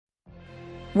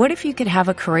What if you could have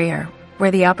a career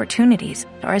where the opportunities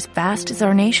are as vast as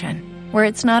our nation, where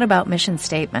it's not about mission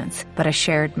statements, but a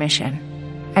shared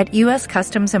mission? At U.S.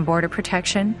 Customs and Border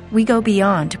Protection, we go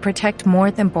beyond to protect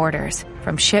more than borders.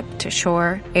 From ship to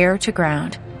shore, air to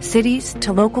ground, cities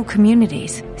to local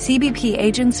communities, CBP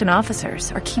agents and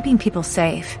officers are keeping people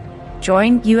safe.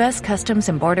 Join U.S. Customs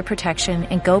and Border Protection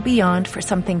and go beyond for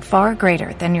something far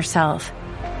greater than yourself.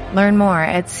 Learn more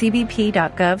at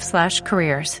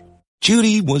cbp.gov/careers.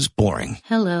 Judy was boring.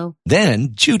 Hello. Then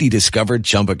Judy discovered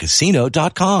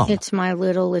ChumbaCasino.com. It's my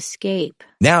little escape.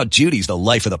 Now Judy's the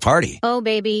life of the party. Oh,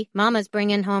 baby, mama's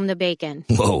bringing home the bacon.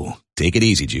 Whoa, take it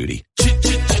easy, Judy.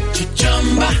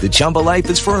 The Chumba life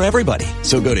is for everybody.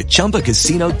 So go to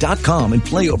ChumbaCasino.com and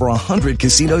play over 100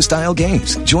 casino-style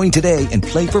games. Join today and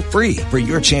play for free for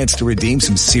your chance to redeem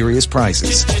some serious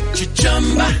prizes.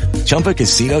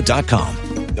 ChumbaCasino.com.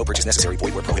 No purchase necessary.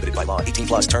 Void where prohibited by law. 18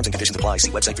 plus terms and conditions apply.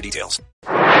 See website for details.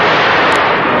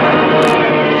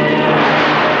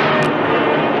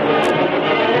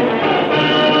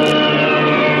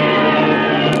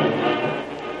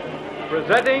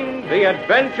 Presenting The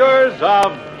Adventures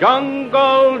of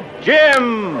Jungle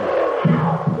Jim.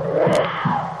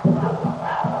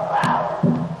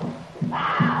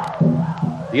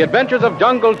 The Adventures of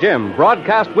Jungle Jim,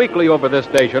 broadcast weekly over this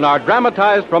station, are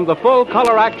dramatized from the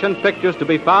full-color action pictures to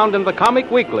be found in the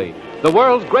Comic Weekly, the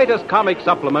world's greatest comic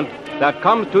supplement that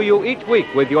comes to you each week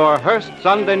with your Hearst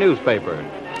Sunday newspaper.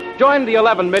 Join the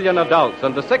 11 million adults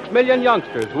and the 6 million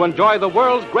youngsters who enjoy the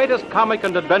world's greatest comic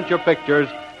and adventure pictures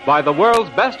by the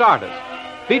world's best artists,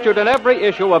 featured in every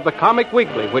issue of the Comic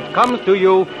Weekly, which comes to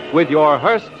you with your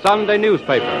Hearst Sunday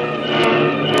newspaper.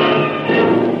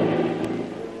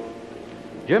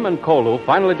 Jim and Kolu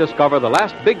finally discover the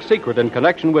last big secret in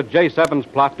connection with J7's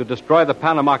plot to destroy the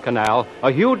Panama Canal,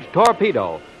 a huge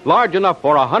torpedo, large enough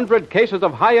for 100 cases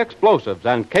of high explosives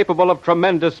and capable of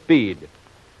tremendous speed.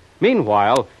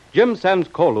 Meanwhile, Jim sends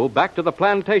Kolu back to the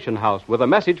plantation house with a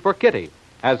message for Kitty,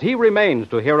 as he remains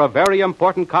to hear a very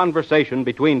important conversation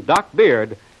between Doc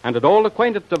Beard and an old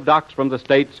acquaintance of Doc's from the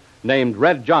States named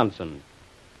Red Johnson.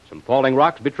 Some falling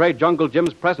rocks betray Jungle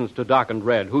Jim's presence to Doc and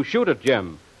Red, who shoot at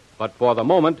Jim. But for the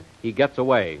moment, he gets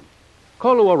away.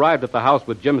 Kolu arrived at the house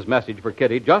with Jim's message for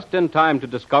Kitty just in time to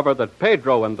discover that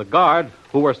Pedro and the guard,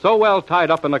 who were so well tied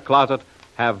up in a closet,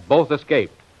 have both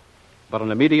escaped. But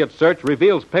an immediate search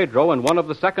reveals Pedro in one of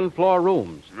the second-floor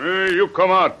rooms. Hey, you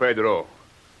come out, Pedro.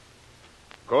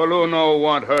 Kolu no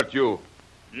won't hurt you.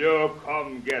 You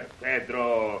come get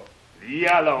Pedro,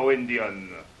 yellow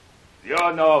Indian.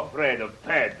 You're no afraid of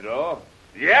Pedro,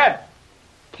 yeah?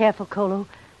 Careful, Kolu.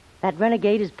 That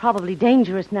renegade is probably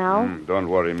dangerous now. Don't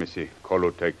worry, Missy.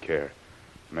 Kolu take care.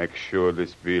 Make sure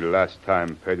this be last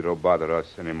time Pedro bother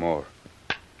us anymore.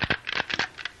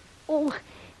 Oh,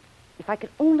 if I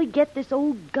could only get this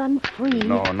old gun free.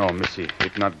 No, Missy.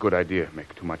 It's not good idea.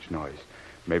 Make too much noise.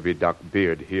 Maybe Doc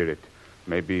Beard hear it.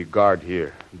 Maybe guard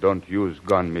here. Don't use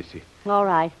gun, Missy. All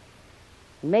right.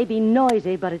 It may be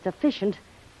noisy, but it's efficient.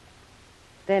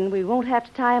 Then we won't have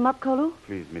to tie him up, Kolu?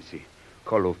 Please, Missy.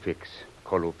 Kolu fix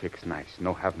nice.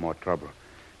 No have more trouble.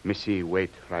 Missy,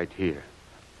 wait right here.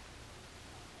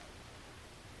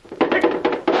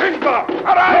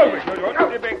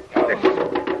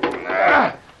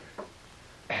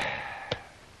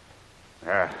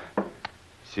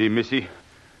 See, Missy?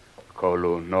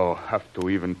 Kolu no have to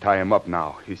even tie him up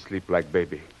now. He sleep like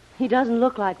baby. He doesn't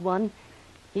look like one.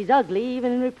 He's ugly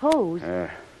even in repose.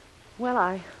 Well,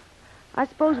 I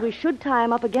suppose we should tie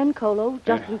him up again, Kolu,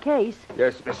 just in case.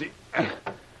 Yes, Missy.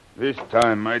 This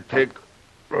time I take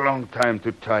a long time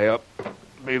to tie up.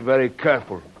 Be very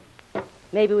careful.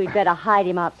 Maybe we'd better hide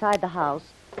him outside the house.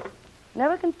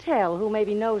 Never can tell who may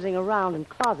be nosing around in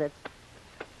closets.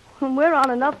 We're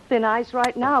on enough thin ice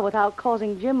right now without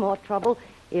causing Jim more trouble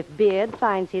if Beard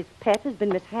finds his pet has been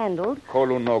mishandled.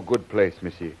 Kolu no good place,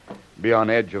 Missy. Be on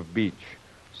edge of beach.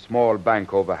 Small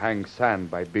bank overhang sand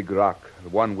by big rock.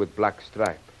 One with black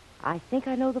stripe. I think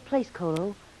I know the place,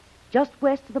 Kolu. Just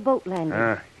west of the boat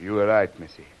landing. You were right,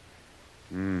 Missy.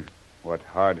 What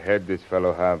hard head this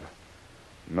fellow have.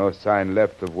 No sign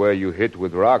left of where you hit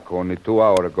with rock only 2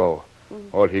 hours ago.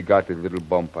 All he got is a little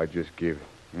bump I just give.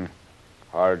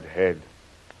 Hard head.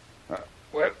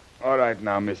 Well, all right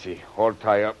now, Missy. All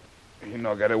tie up. He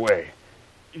no get away.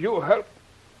 You help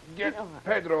get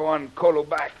Pedro on Kolu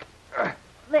back.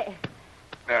 There.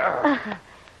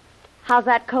 How's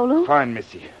that, Kolu? Fine,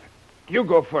 Missy. You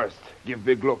go first. Give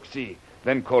big look, see.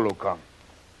 Then Kolu come.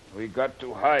 We got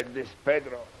to hide this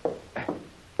Pedro.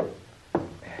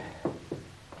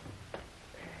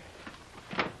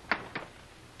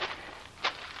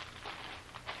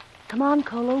 Come on,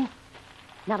 Kolu.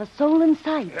 Not a soul in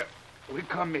sight. We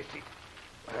come, Missy.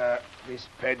 This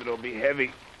Pedro be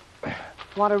heavy.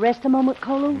 Want to rest a moment,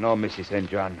 Kolu? No, Mrs. St.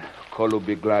 John. Colo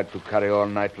be glad to carry all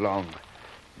night long.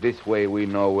 This way we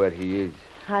know where he is.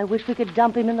 I wish we could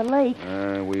dump him in the lake.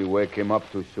 We wake him up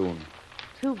too soon.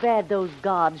 Too bad those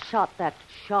gods shot that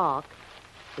shark.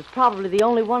 It's probably the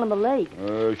only one in the lake.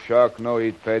 Shark no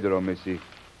eat Pedro, Missy.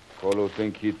 Colo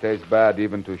think he tastes bad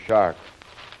even to shark.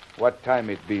 What time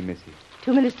it be, Missy?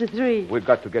 2 minutes to 3. We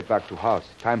got to get back to house.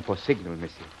 Time for signal,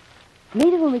 Missy.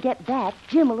 Maybe when we get back,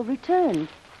 Jim will have returned.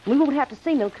 We won't have to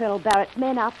signal Colonel Barrett's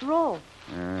men after all.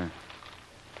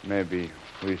 Maybe.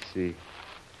 We see.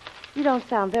 You don't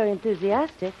sound very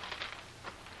enthusiastic.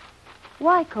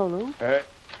 Why, Kolu?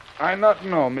 I not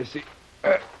know, Missy.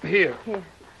 Here. Here.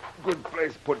 Good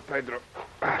place put Pedro.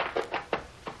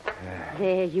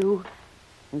 There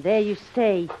you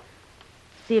stay.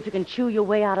 See if you can chew your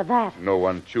way out of that. No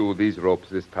one chew these ropes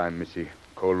this time, Missy.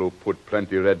 Kolu put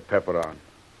plenty red pepper on.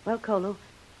 Well, Kolu,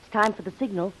 it's time for the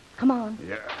signal. Come on.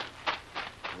 Yeah.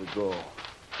 We go.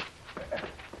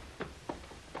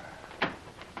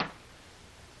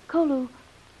 Kolu,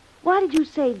 why did you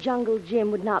say Jungle Jim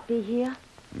would not be here?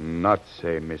 Not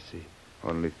say, Missy.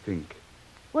 Only think.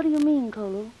 What do you mean,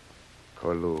 Kolu?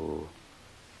 Kolu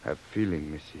have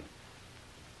feeling, Missy.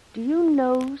 Do you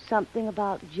know something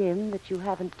about Jim that you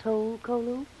haven't told,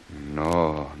 Kolu?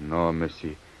 No,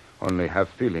 Missy. Only have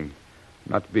feeling.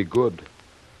 Not be good.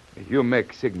 You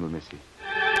make signal, Missy.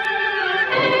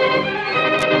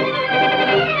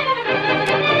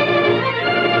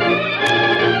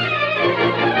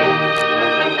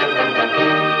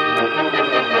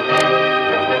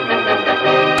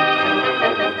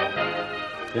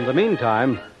 In the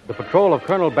meantime, the patrol of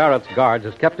Colonel Barrett's guards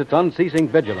has kept its unceasing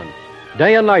vigilance.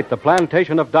 Day and night, the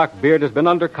plantation of Doc Beard has been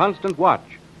under constant watch,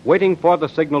 waiting for the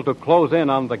signal to close in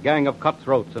on the gang of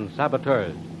cutthroats and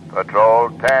saboteurs. Patrol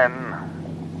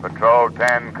 10. Patrol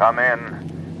 10, come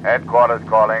in. Headquarters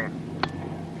calling.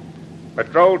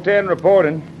 Patrol 10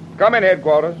 reporting. Come in,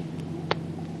 headquarters.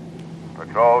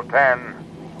 Patrol 10.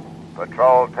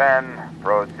 Patrol 10,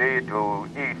 proceed to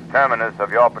east terminus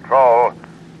of your patrol.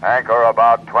 Anchor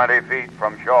about 20 feet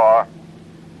from shore.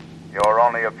 You're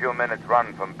only a few minutes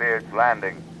run from Beard's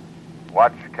Landing.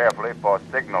 Watch carefully for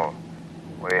signal.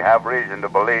 We have reason to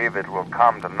believe it will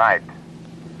come tonight.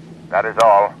 That is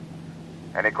all.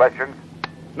 Any questions?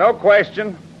 No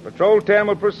question. Patrol 10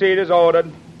 will proceed as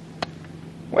ordered.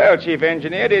 Well, Chief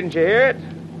Engineer, didn't you hear it?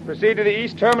 Proceed to the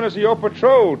east terminus of your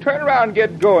patrol. Turn around and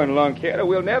get going, lunkhead, or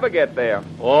we'll never get there.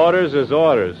 Orders is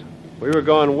orders. We were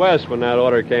going west when that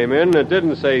order came in. It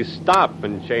didn't say stop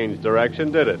and change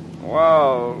direction, did it?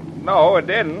 Well, no, it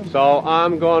didn't. So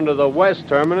I'm going to the west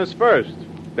terminus first,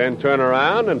 then turn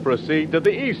around and proceed to the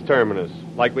east terminus,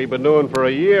 like we've been doing for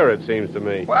a year, it seems to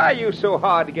me. Why are you so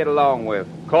hard to get along with?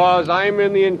 'Cause I'm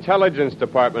in the intelligence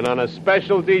department on a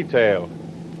special detail.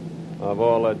 Of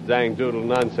all that dang doodle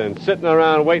nonsense, sitting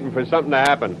around waiting for something to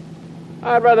happen.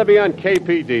 I'd rather be on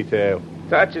KP detail.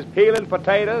 Such as peeling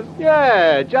potatoes?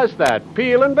 Yeah, just that,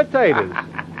 peeling potatoes.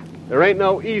 There ain't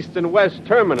no east and west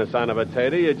terminus on a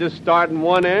potato. You just start in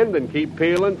one end and keep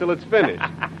peeling till it's finished.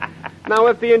 Now,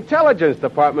 if the intelligence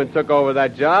department took over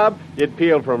that job, you'd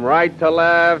peel from right to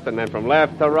left, and then from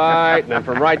left to right, and then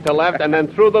from right to left, and then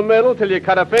through the middle till you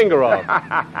cut a finger off.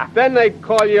 Then they'd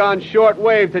call you on short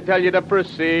wave to tell you to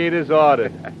proceed as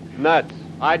ordered. Nuts.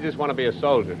 I just want to be a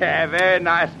soldier. Yeah, very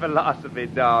nice philosophy,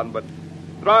 Don, but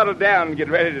throttle down and get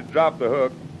ready to drop the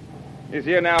hook. This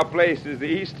here now place is the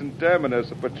eastern terminus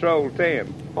of Patrol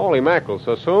 10. Holy mackerel,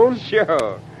 so soon?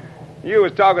 Sure. You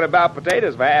was talking about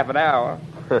potatoes for half an hour.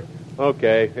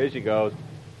 Okay, here she goes.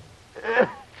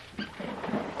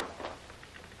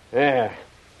 Yeah,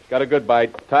 got a good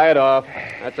bite. Tie it off.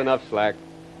 That's enough slack.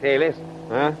 Hey, listen.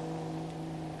 Huh?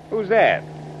 Who's that?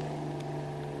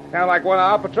 Sounds like one of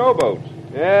our patrol boats.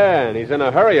 Yeah, and he's in a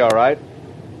hurry, all right.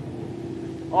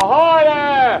 Ahoy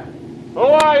there! Who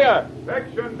are you?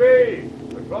 Section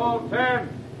B, Patrol 10.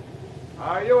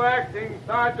 Are you acting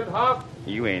Sergeant Huff?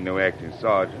 You ain't no acting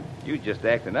sergeant. You just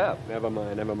acting up. Never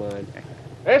mind.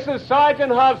 This is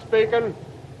Sergeant Huff speaking.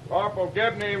 Corporal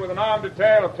Gibney with an armed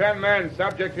detail of 10 men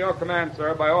subject to your command,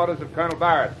 sir, by orders of Colonel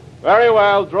Barrett. Very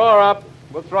well. Draw up.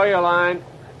 We'll throw you a line.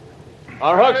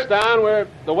 Our hook's down. We're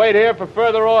to wait here for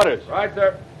further orders. Right,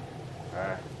 sir.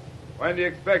 When do you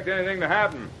expect anything to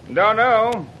happen? Don't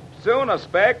know. Soon, I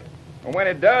expect. And when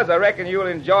it does, I reckon you'll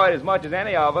enjoy it as much as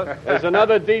any of us. There's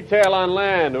another detail on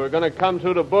land. We're going to come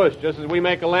through the bush just as we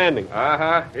make a landing.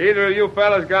 Uh-huh. Either of you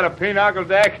fellas got a pinochle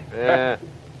deck? Yeah.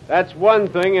 That's one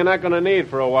thing you're not going to need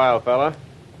for a while, fella.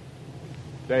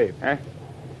 Dave. Huh?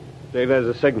 Dave, there's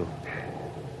a signal.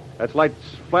 That's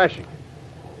lights flashing.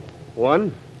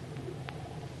 1,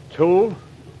 2,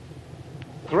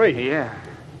 3. Yeah.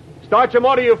 Start your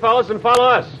motor, you fellas, and follow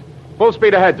us. Full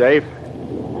speed ahead, Dave.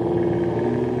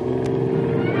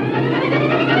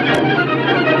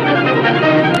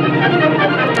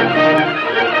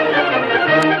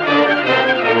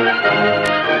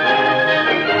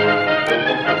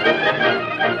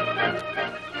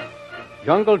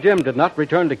 Jungle Jim did not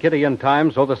return to Kitty in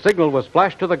time, so the signal was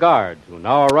flashed to the guards, who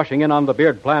now are rushing in on the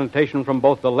Beard plantation from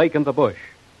both the lake and the bush.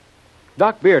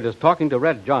 Doc Beard is talking to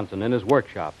Red Johnson in his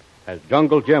workshop as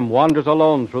Jungle Jim wanders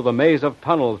alone through the maze of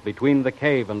tunnels between the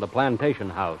cave and the plantation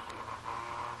house.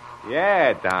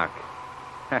 Yeah, Doc.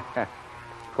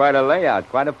 Quite a layout,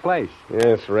 quite a place.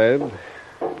 Yes, Red.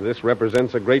 This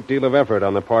represents a great deal of effort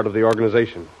on the part of the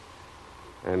organization.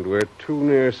 And we're too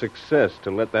near success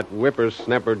to let that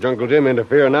whippersnapper Jungle Jim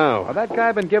interfere now. Well, that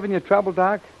guy been giving you trouble,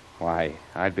 Doc? Why,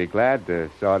 I'd be glad to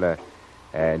sort of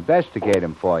investigate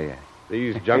him for you.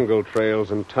 These jungle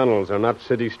trails and tunnels are not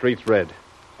city streets, Red.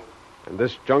 And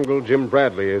this Jungle Jim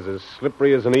Bradley is as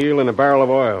slippery as an eel in a barrel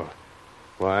of oil.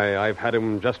 Why, I've had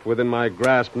him just within my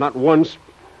grasp not once,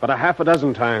 but a half a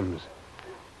dozen times.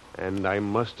 And I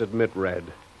must admit, Red,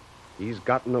 he's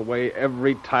gotten away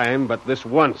every time but this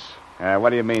once.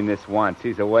 What do you mean this once?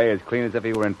 He's away as clean as if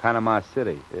he were in Panama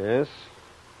City. Yes,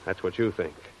 that's what you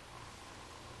think.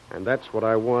 And that's what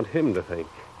I want him to think.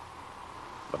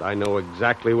 But I know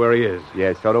exactly where he is.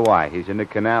 Yeah, so do I. He's in the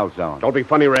canal zone. Don't be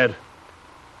funny, Red.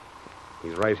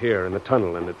 He's right here in the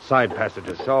tunnel and its side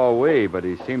passages. So are we, but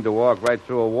he seemed to walk right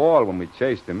through a wall when we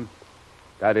chased him.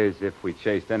 That is, if we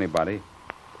chased anybody.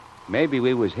 Maybe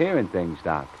we was hearing things,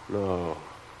 Doc. No.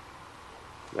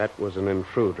 That was an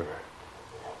intruder.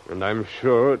 And I'm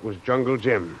sure it was Jungle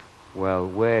Jim. Well,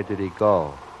 where did he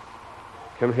go?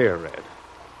 Come here, Red.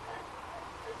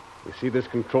 You see this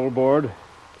control board?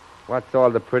 What's all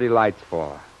the pretty lights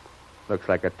for? Looks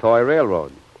like a toy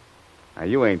railroad. Now,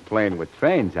 you ain't playing with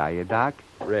trains, are you, Doc?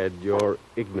 Red, your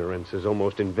ignorance is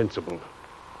almost invincible.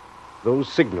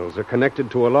 Those signals are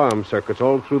connected to alarm circuits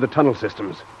all through the tunnel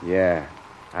systems. Yeah,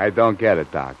 I don't get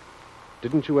it, Doc.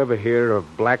 Didn't you ever hear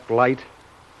of black light?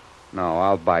 No,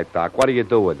 I'll bite, Doc. What do you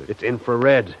do with it? It's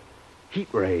infrared. Heat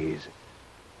rays.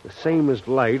 The same as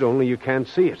light, only you can't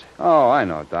see it. Oh, I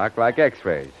know, Doc. Like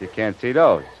X-rays. You can't see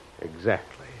those.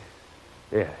 Exactly.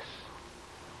 Yes.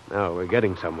 Now we're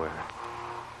getting somewhere.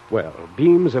 Well,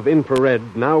 beams of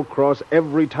infrared now cross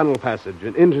every tunnel passage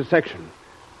and intersection.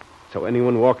 So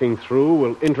anyone walking through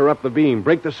will interrupt the beam,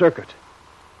 break the circuit.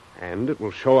 And it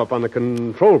will show up on the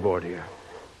control board here.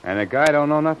 And the guy don't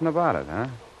know nothing about it, huh?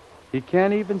 He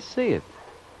can't even see it.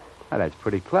 Well, that's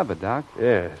pretty clever, Doc.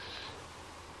 Yes.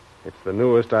 It's the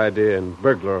newest idea in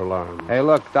burglar alarms. Hey,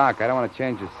 look, Doc, I don't want to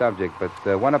change the subject, but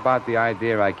what about the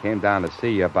idea I came down to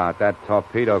see you about, that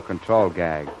torpedo control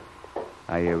gag?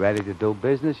 Are you ready to do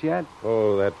business yet?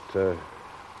 Oh, that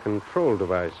control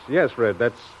device. Yes, Red,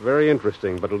 that's very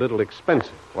interesting, but a little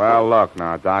expensive. Well, look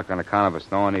now, Doc, on account of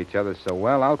us knowing each other so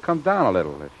well, I'll come down a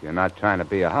little if you're not trying to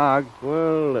be a hog.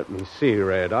 Well, let me see,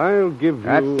 Red. I'll give you...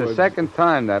 That's the second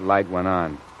time that light went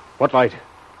on. What light?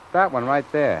 That one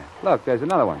right there. Look, there's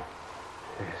another one.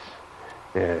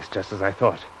 Yes, just as I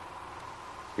thought.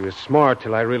 He was smart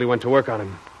till I really went to work on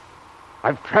him.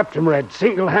 I've trapped him, Red,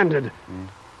 single-handed.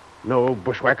 No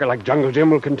bushwhacker like Jungle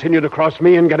Jim will continue to cross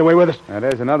me and get away with it. Now,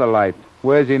 there's another light.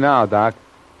 Where's he now, Doc?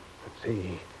 Let's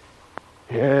see.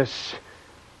 Yes.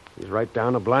 He's right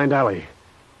down a blind alley.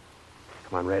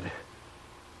 Come on, Red.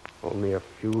 Only a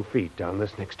few feet down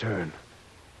this next turn.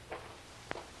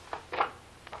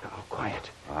 Now, quiet.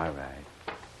 All right.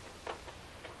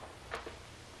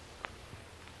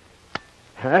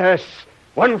 Yes.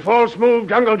 One false move,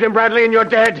 Jungle Jim Bradley, and you're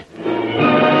dead.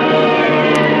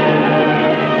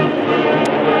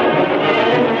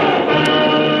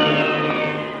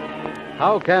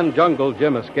 How can Jungle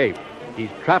Jim escape? He's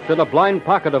trapped in a blind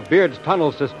pocket of Beard's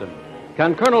tunnel system.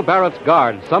 Can Colonel Barrett's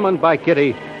guard, summoned by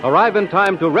Kitty, arrive in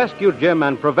time to rescue Jim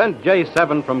and prevent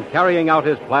J7 from carrying out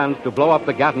his plans to blow up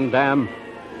the Gatton Dam?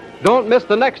 Don't miss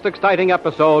the next exciting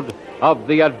episode of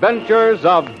The Adventures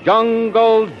of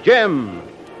Jungle Jim.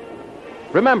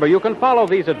 Remember, you can follow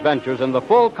these adventures in the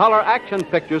full-color action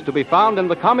pictures to be found in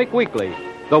the Comic Weekly,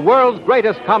 the world's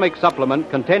greatest comic supplement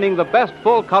containing the best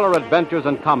full-color adventures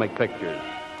and comic pictures.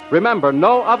 Remember,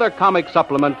 no other comic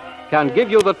supplement can give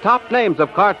you the top names of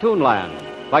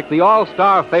Cartoonland, like the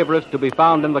all-star favorites to be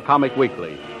found in the Comic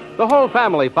Weekly. The whole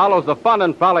family follows the fun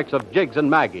and frolics of Jiggs and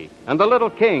Maggie, and the Little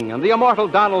King, and the immortal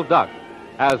Donald Duck,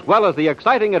 as well as the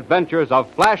exciting adventures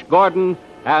of Flash Gordon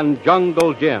and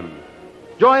Jungle Jim.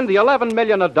 Join the 11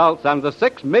 million adults and the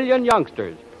 6 million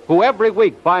youngsters who every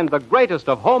week find the greatest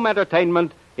of home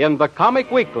entertainment in the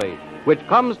Comic Weekly, which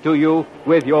comes to you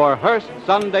with your Hearst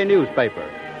Sunday newspaper.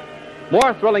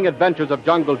 More thrilling adventures of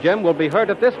Jungle Jim will be heard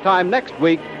at this time next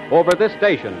week over this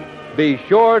station. Be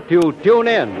sure to tune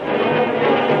in.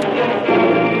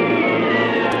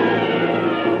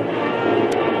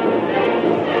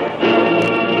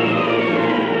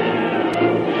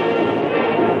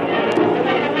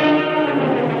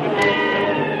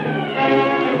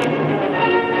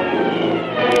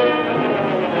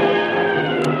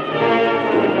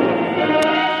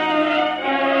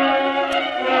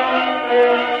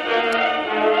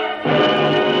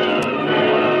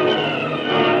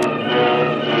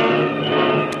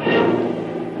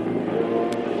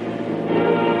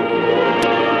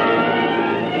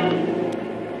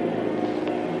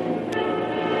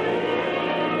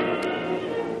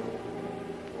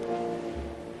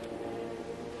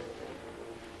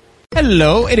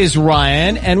 Hello, it is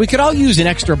Ryan, and we could all use an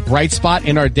extra bright spot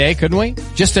in our day, couldn't we?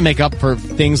 Just to make up for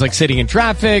things like sitting in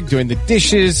traffic, doing the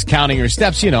dishes, counting your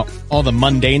steps, all the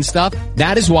mundane stuff.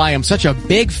 That is why I'm such a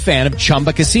big fan of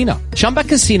Chumba Casino. Chumba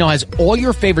Casino has all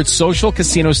your favorite social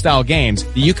casino-style games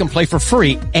that you can play for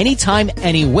free anytime,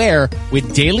 anywhere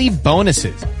with daily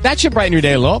bonuses. That should brighten your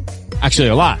day a little. Actually,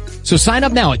 a lot. So sign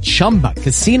up now at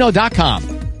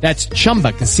ChumbaCasino.com. That's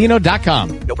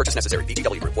ChumbaCasino.com. No purchase necessary.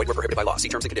 VGW Group. Void where prohibited by law. See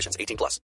terms and conditions. 18+.